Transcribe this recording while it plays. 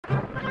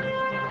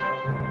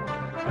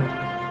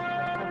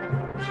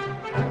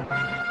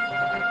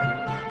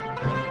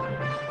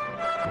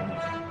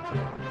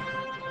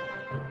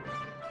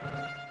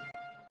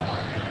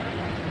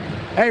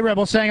Hey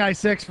Rebel, Shanghai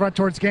 6, Front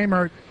Towards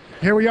Gamer.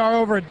 Here we are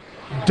over at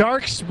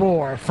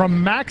Darkspore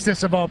from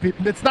Maxis of all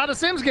people. It's not a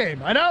Sims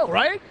game, I know,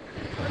 right?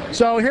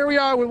 So here we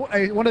are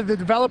with one of the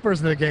developers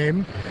of the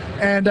game.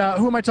 And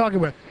who am I talking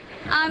with?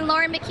 I'm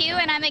Lauren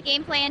McHugh, and I'm a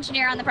gameplay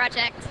engineer on the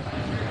project.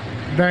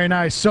 Very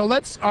nice. So all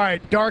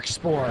right,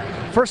 Darkspore.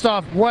 First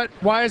off,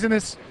 why isn't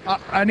this,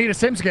 I need a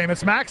Sims game,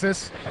 it's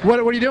Maxis. What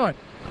are you doing?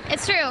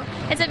 It's true.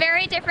 It's a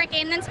very different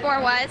game than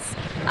Spore was.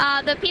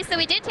 The piece that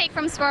we did take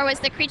from Spore was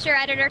the creature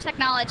editor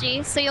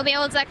technology, so you'll be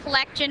able to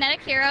collect genetic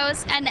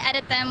heroes and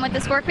edit them with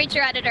the Spore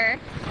creature editor.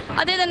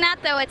 Other than that,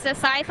 though, it's a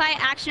sci-fi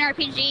action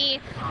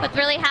RPG with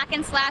really hack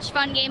and slash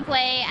fun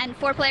gameplay and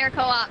 4-player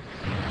co-op.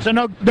 So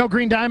no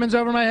green diamonds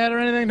over my head or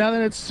anything?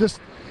 Nothing? It's just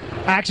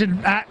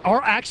action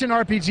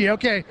RPG.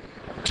 Okay,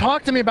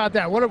 talk to me about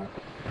that.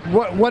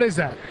 What is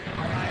that?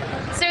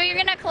 So you're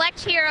going to collect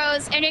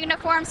heroes, and you're going to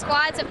form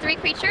squads of 3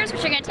 creatures,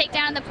 which you're going to take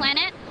down on the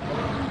planet.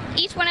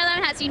 Each one of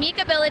them has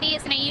unique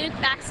abilities and a unique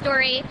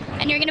backstory,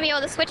 and you're going to be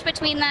able to switch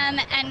between them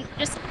and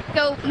just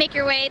go make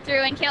your way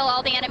through and kill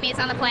all the enemies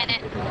on the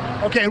planet.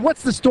 Okay, and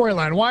what's the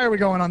storyline? Why are we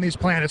going on these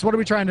planets? What are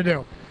we trying to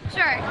do?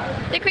 Sure.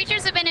 The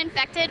creatures have been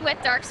infected with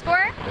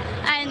Darkspore,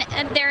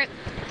 and they're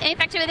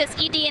infected with this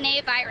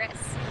eDNA virus.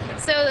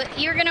 So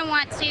you're going to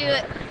want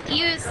to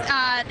use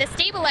the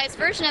stabilized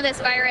version of this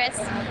virus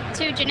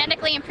to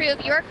genetically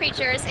improve your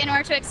creatures in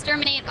order to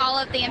exterminate all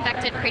of the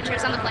infected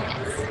creatures on the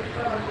planets.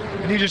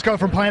 And you just go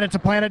from planet to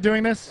planet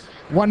doing this?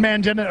 Three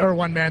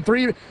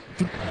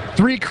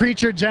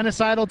creature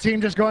genocidal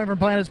team just going from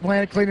planet to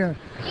planet cleaning.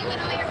 You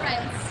and all your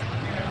friends.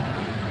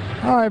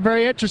 All right,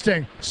 very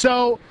interesting.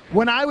 So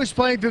when I was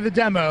playing through the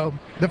demo,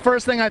 the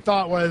first thing I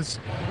thought was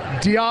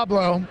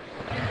Diablo.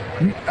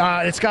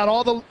 It's got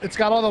all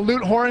the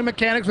loot hoarding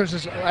mechanics, which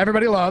is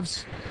everybody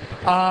loves.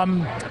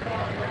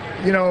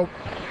 You know,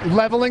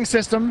 leveling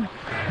system.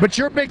 But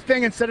your big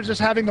thing, instead of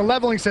just having the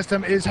leveling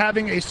system, is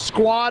having a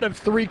squad of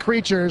 3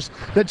 creatures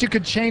that you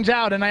could change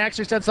out. And I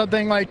actually said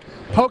something like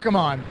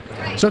Pokemon.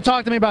 Right. So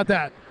talk to me about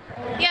that.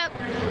 Yep,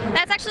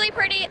 that's actually a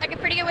pretty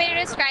good way to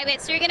describe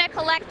it. So you're going to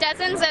collect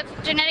dozens of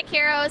genetic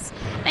heroes,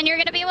 and you're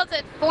going to be able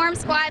to form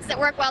squads that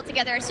work well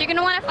together. So you're going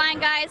to want to find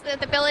guys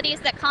with abilities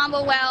that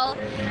combo well.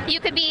 You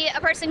could be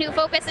a person who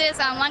focuses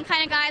on one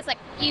kind of guys, like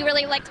you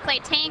really like to play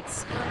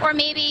tanks, or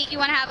maybe you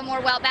want to have a more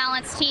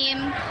well-balanced team.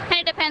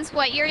 Kind of depends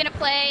what you're going to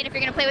play, and if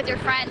you're going to play with your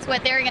friends,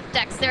 what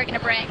decks they're going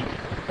to bring.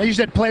 And you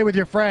said play with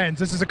your friends.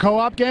 This is a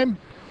co-op game?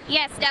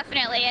 Yes,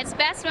 definitely. It's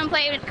best when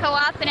played with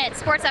co-op, and it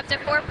supports up to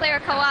 4-player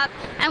co-op,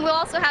 and we'll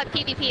also have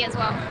PvP as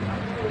well.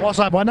 We'll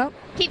also have what now?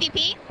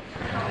 PvP.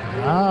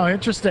 Oh,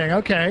 interesting.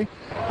 Okay.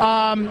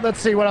 Let's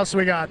see, what else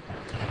we got?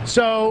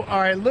 So, all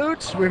right,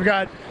 loot. We've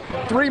got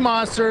 3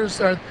 monsters.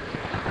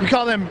 You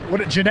call them,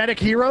 genetic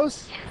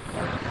heroes?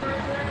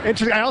 Yes.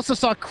 Interesting. I also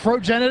saw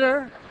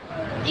Crogenitor.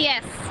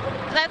 Yes.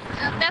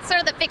 That's sort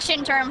of the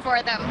fiction term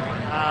for them.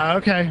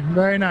 Okay.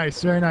 Very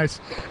nice. Very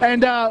nice.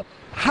 And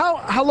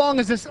how long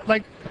is this,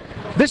 like,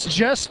 this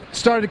just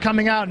started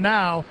coming out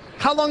now.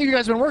 How long have you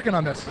guys been working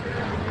on this?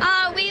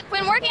 We've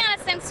been working on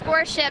it since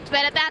Spore shipped,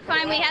 but at that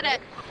time we had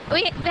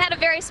a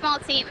very small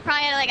team. We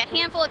probably had like a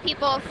handful of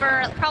people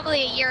for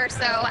probably a year or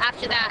so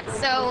after that.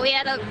 So we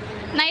had a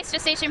nice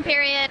gestation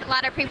period, a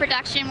lot of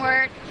pre-production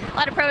work, a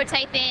lot of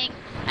prototyping,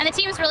 and the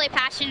team was really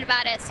passionate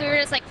about it. So we were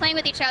just like playing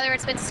with each other.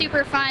 It's been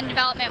super fun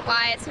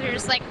development-wise. We were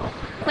just like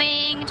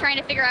playing, trying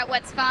to figure out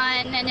what's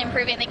fun, and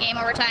improving the game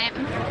over time.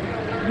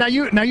 Now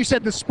you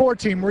said the Spore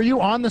team. Were you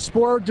on the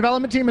Spore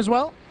development team as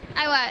well?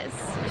 I was.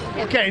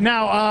 Okay,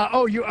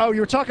 now, you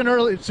were talking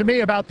earlier to me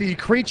about the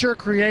creature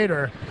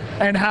creator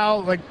and how,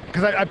 like,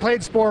 because I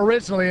played Spore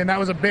originally, and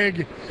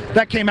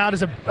that came out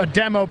as a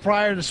demo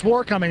prior to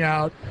Spore coming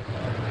out.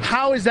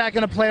 How is that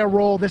going to play a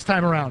role this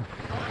time around?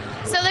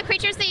 So the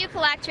creatures that you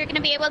collect, you're going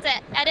to be able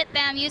to edit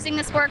them using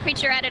the Spore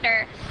creature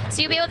editor.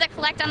 So you'll be able to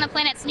collect on the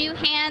planet's new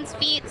hands,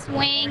 feet,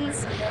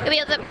 wings. You'll be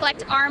able to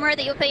collect armor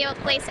that you'll be able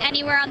to place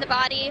anywhere on the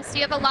body. So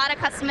you have a lot of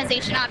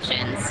customization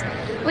options.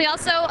 We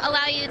also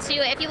allow you to,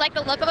 if you like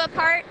the look of a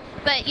part,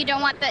 but you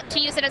don't want to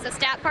use it as a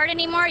stat part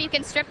anymore, you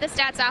can strip the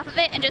stats off of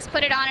it and just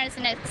put it on as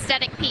an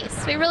aesthetic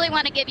piece. We really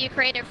want to give you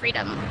creative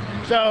freedom.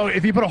 So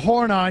if you put a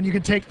horn on, you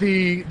can take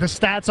the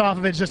stats off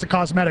of it. It's just a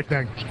cosmetic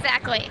thing.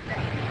 Exactly.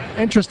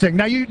 Interesting.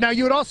 Now you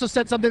had also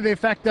said something to the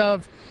effect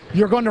of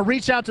you're going to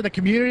reach out to the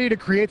community to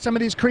create some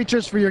of these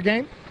creatures for your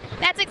game?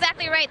 That's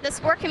exactly right. The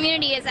Spore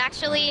community is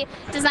actually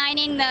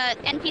designing the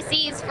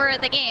NPCs for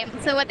the game,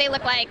 so what they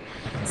look like.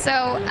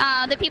 So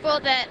the people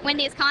that win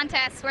these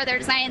contests where they're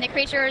designing the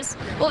creatures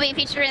will be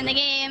featured in the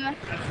game.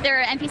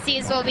 Their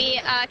NPCs will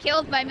be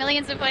killed by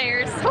millions of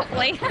players,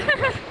 hopefully.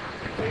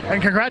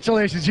 And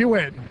congratulations, you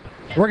win.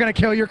 We're going to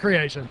kill your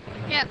creation.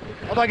 Yep.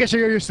 Although I guess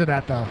you're used to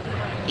that, though.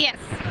 Yes.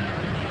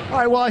 All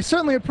right, well, I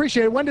certainly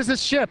appreciate it. When does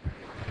this ship?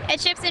 It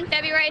ships in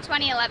February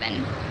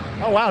 2011.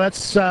 Oh, wow,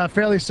 that's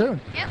fairly soon.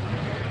 Yep.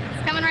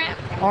 It's coming right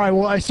up. All right,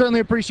 well, I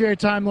certainly appreciate your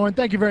time, Lauren.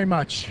 Thank you very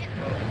much.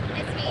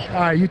 Nice to meet you.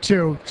 All right, you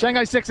too.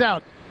 Shanghai 6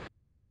 out.